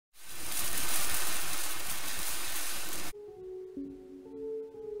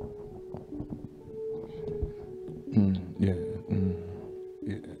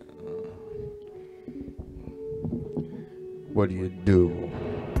What do you do?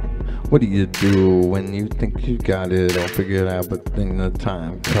 What do you do when you think you got it all figured out, but then the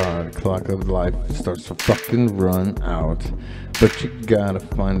time card clock of life starts to fucking run out? But you gotta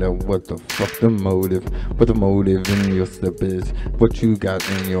find out what the motive in your step is, what you got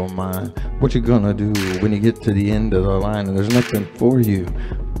in your mind, what you gonna do when you get to the end of the line and there's nothing for you.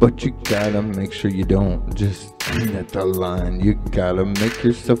 But you gotta make sure you don't just end at the line. You gotta make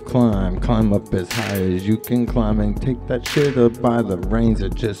yourself climb up as high as you can climb, and take that shit up by the reins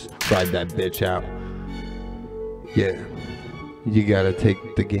and just ride that bitch out. Yeah, you gotta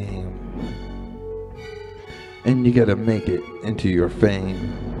take the game, and you gotta make it into your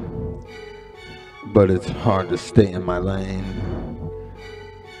fame. But it's hard to stay in my lane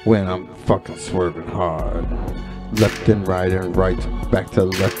when I'm fucking swerving hard. Left and right back to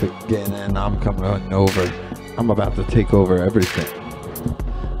left again, and I'm coming over. I'm about to take over everything.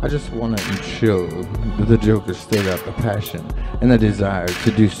 I just want to show that the Joker still got the passion and the desire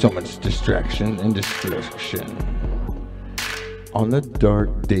to do so much distraction and destruction. On the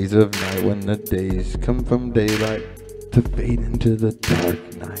dark days of night, when the days come from daylight to fade into the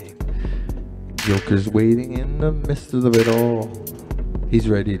dark night, Joker's waiting in the midst of it all. He's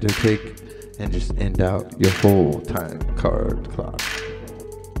ready to take and just end out your whole time card clock.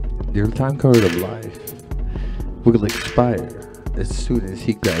 Your time card of life will expire as soon as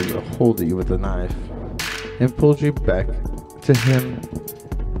he grabs a hold of you with a knife and pulls you back to him.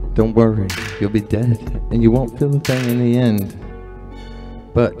 Don't worry, you'll be dead and you won't feel a thing in the end.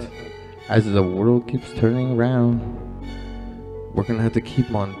 But as the world keeps turning around, we're gonna have to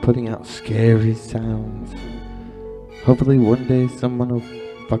keep on putting out scary sounds. Hopefully one day someone will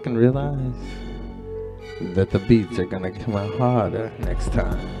fucking realize that the beats are gonna come out harder next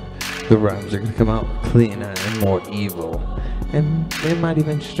time. The rhymes are gonna come out cleaner and more evil, and they might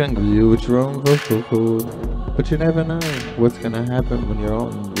even strangle you with your own vocal cord. But you never know what's gonna happen when you're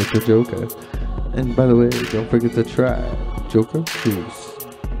on with the Joker. And by the way, don't forget to try Joker Juice.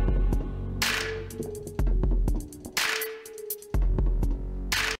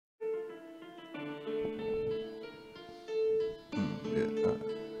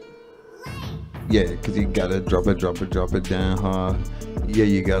 Yeah, cause you gotta drop it down hard. Yeah,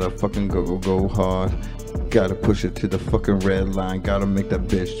 you gotta fucking go hard. Gotta push it to the fucking red line. Gotta make that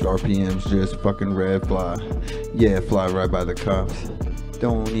bitch RPMs just fucking red fly. Yeah, fly right by the cops.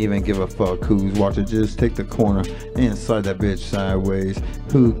 Don't even give a fuck who's watching. Just take the corner and slide that bitch sideways.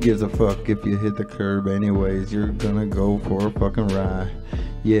 Who gives a fuck if you hit the curb anyways? You're gonna go for a fucking ride.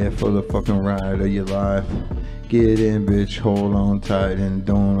 Yeah, for the fucking ride of your life. Get in, bitch, hold on tight and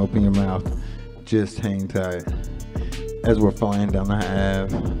don't open your mouth. Just hang tight. As we're flying down the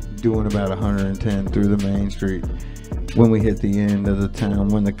Ave, doing about 110 through the main street. When we hit the end of the town,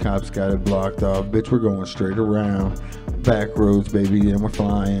 when the cops got it blocked off, bitch, we're going straight around. Back roads, baby, and we're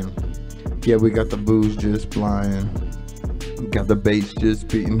flying. Yeah, we got the booze just flying. Got the bass just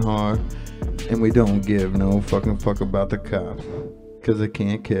beating hard. And we don't give no fucking fuck about the cops, cause they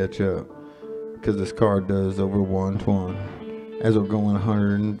can't catch up. Cause this car does over 120. As we're going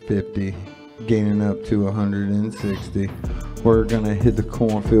 150. Gaining up to 160. We're gonna hit the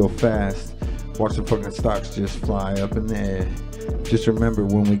cornfield fast. Watch the fucking stocks just fly up in the air. Just remember,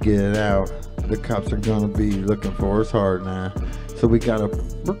 when we get out, the cops are gonna be looking for us hard now. So we gotta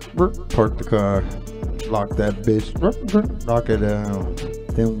park the car, lock that bitch, lock it down,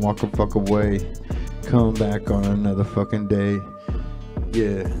 then walk the fuck away. Come back on another fucking day.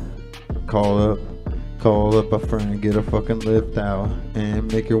 Yeah, call up a friend, get a fucking lift out,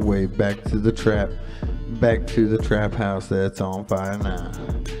 and make your way back to the trap house that's on fire now,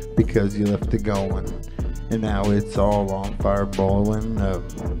 because you left it going, and now it's all on fire, blowing up.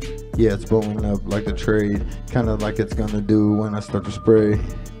 Yeah, it's blowing up like the trade, kinda like it's gonna do when I start to spray,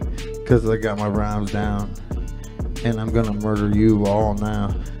 cause I got my rhymes down, and I'm gonna murder you all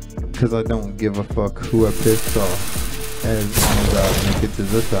now, cause I don't give a fuck who I pissed off, as long as I make it to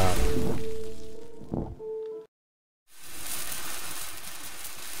the top.